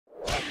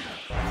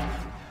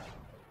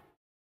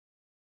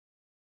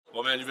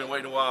Well, man, you've been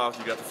waiting a while.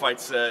 You got the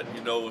fight set.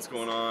 You know what's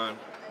going on.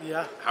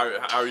 Yeah.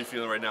 How are you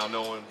feeling right now,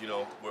 knowing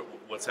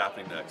what's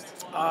happening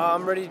next?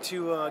 I'm ready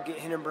to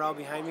get Brow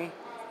behind me.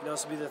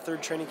 This will be the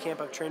third training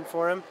camp I've trained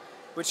for him,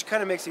 which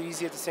kind of makes it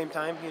easy at the same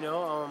time.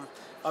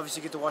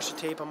 Obviously get to watch the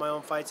tape on my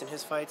own fights and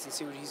his fights and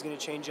see what he's going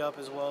to change up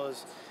as well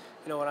as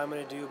what I'm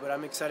going to do. But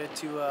I'm excited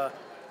to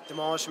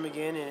demolish him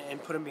again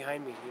and put him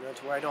behind me.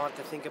 To where I don't have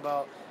to think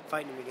about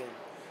fighting him again.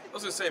 I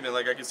was gonna say, man,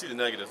 like I can see the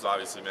negatives.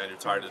 Obviously, man, you're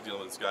tired of dealing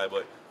with this guy,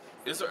 but.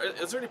 Is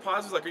there any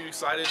positives? Like, are you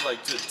excited,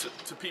 like,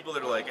 to people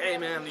that are like, hey,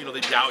 man, they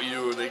doubt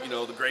you, or they,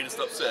 the greatest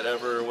upset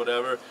ever, or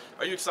whatever?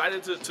 Are you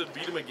excited to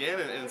beat him again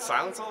and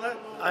silence all that?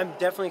 I'm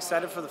definitely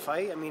excited for the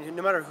fight. I mean,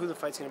 no matter who the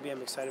fight's going to be,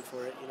 I'm excited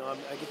for it.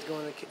 I get to go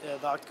in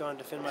the octagon and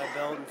defend my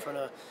belt in front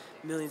of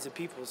millions of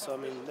people. So, I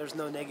mean, there's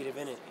no negative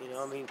in it.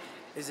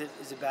 Is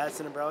it bad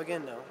sending Brow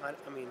again? No.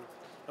 I mean,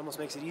 it almost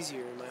makes it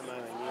easier in my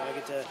mind. I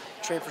get to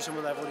train for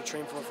someone that I've already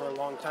trained for a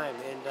long time,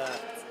 and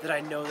that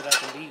I know that I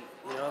can beat.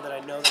 That I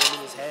know that I'm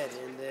in his head,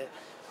 and that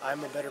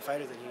I'm a better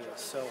fighter than he is.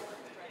 So,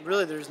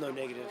 really, there's no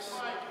negatives.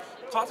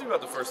 Talk to me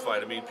about the first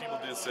fight. I mean, people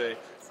did say,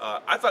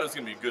 I thought it was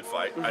going to be a good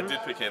fight. I did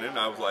pick Hennon.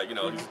 I was like, he's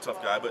a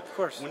tough guy. But of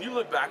course. When you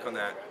look back on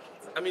that,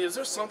 I mean, is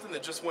there something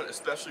that just went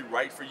especially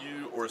right for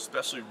you or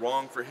especially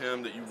wrong for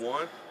him that you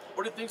won?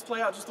 Or did things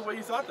play out just the way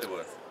you thought they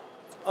would?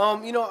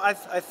 I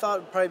thought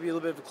it would probably be a little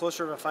bit of a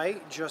closer of a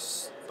fight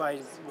just by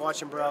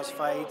watching Brow's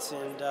fights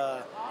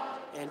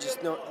and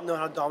just know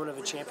how dominant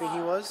of a champion he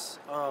was.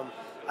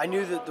 I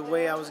knew that the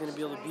way I was going to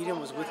be able to beat him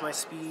was with my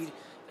speed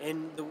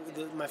and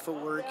my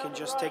footwork and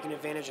just taking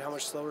advantage of how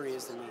much slower he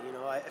is than me.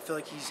 I feel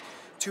like he's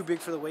too big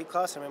for the weight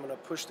class, and I'm going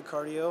to push the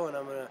cardio and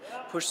I'm going to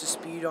push the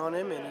speed on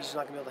him, and he's just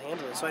not going to be able to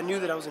handle it. So I knew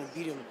that I was going to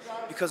beat him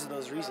because of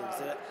those reasons.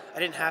 That I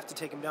didn't have to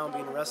take him down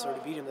being a wrestler to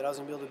beat him, that I was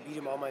going to be able to beat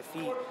him on my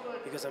feet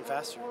because I'm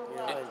faster.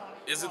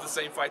 Is it the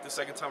same fight the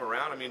second time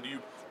around? I mean, do you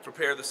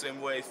prepare the same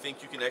way,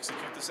 think you can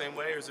execute the same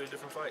way, or is it a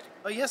different fight?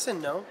 Yes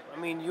and no. I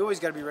mean, you always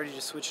got to be ready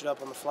to switch it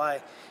up on the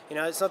fly.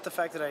 It's not the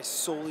fact that I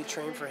solely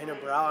train for Hennon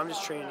Brow. I'm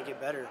just training to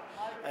get better.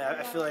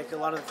 I feel like a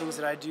lot of the things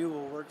that I do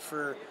will work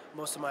for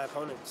most of my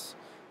opponents.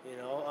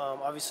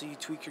 Obviously you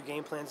tweak your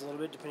game plans a little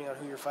bit depending on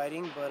who you're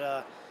fighting,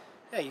 but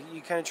yeah,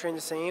 you kind of train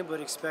the same, but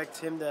expect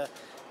him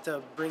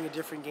to bring a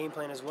different game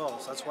plan as well.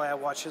 So that's why I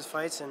watch his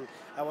fights and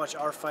I watch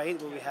our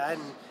fight, what we had,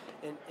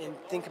 and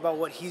think about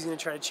what he's going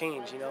to try to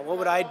change. What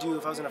would I do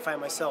if I was going to fight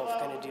myself,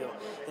 kind of deal,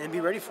 and be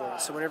ready for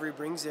it. So whenever he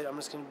brings it, I'm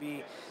just going to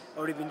be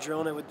already been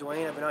drilling it with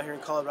Dwayne. I've been out here in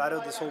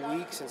Colorado this whole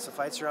week since the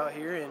fights are out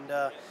here,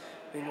 and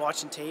been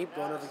watching tape,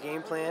 going over the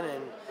game plan,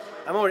 and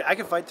I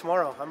can fight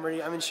tomorrow. I'm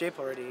ready. I'm in shape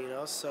already.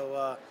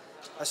 So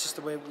that's just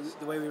the way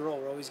we roll.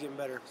 We're always getting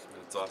better.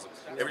 That's awesome.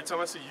 Every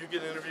time I see you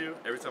get an interview,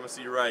 every time I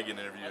see Uriah get an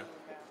interview,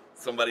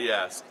 somebody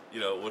asks,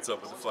 what's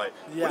up with the fight?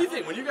 Yeah. What do you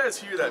think when you guys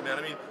hear that, man?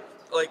 I mean,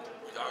 like,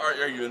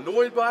 are you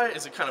annoyed by it?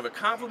 Is it kind of a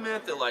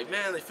compliment that, like,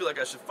 man, they feel like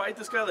I should fight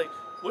this guy? Like,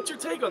 what's your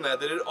take on that?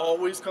 That it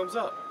always comes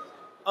up.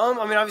 I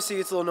mean, obviously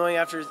it's a little annoying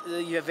after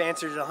you have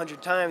answered it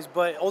 100 times,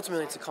 but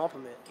ultimately it's a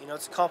compliment.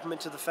 It's a compliment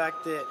to the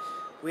fact that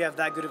we have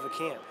that good of a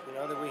camp.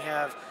 That we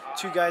have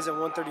two guys at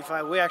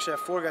 135. We actually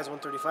have four guys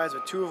at 135s,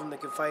 but two of them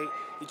that can fight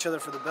each other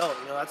for the belt.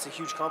 That's a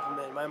huge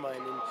compliment in my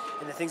mind,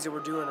 and the things that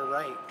we're doing are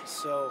right.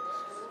 So,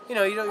 you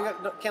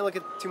can't look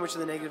at too much of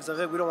the negatives of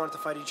it. We don't want to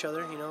fight each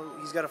other.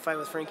 He's got a fight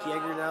with Frankie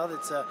Edgar now.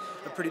 That's a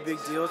pretty big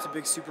deal. It's a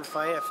big super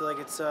fight. I feel like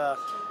it's the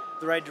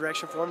right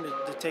direction for him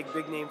to take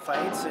big name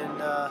fights and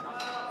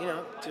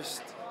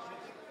just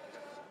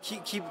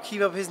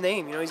keep up his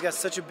name. He's got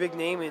such a big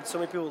name and so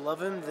many people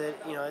love him that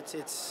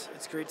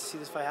it's great to see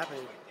this fight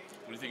happening.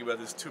 What do you think about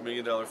this $2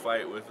 million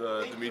fight with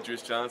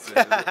Demetrius Johnson?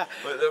 But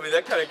I mean,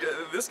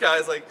 this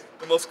guy's like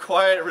the most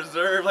quiet,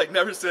 reserved, like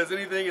never says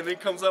anything, and then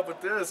comes up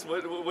with this.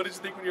 What did you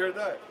think when you heard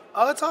that?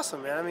 Oh, that's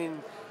awesome, man. I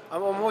mean,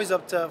 I'm always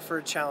up for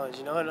a challenge,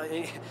 and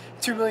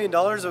 $2 million,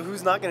 of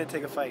who's not going to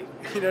take a fight?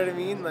 You know what I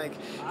mean? Like,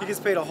 he gets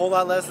paid a whole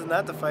lot less than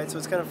that to fight, so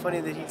it's kind of funny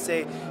that he'd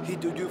say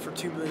he'd do it for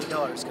 $2 million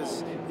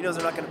because he knows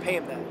they're not going to pay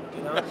him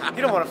that.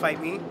 He don't want to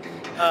fight me.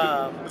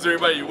 Is there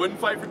anybody you wouldn't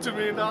fight for $2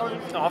 million? No,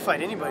 I'll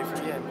fight anybody for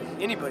 $2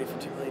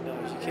 million.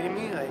 You kidding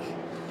me? Like,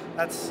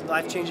 that's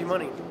life-changing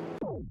money.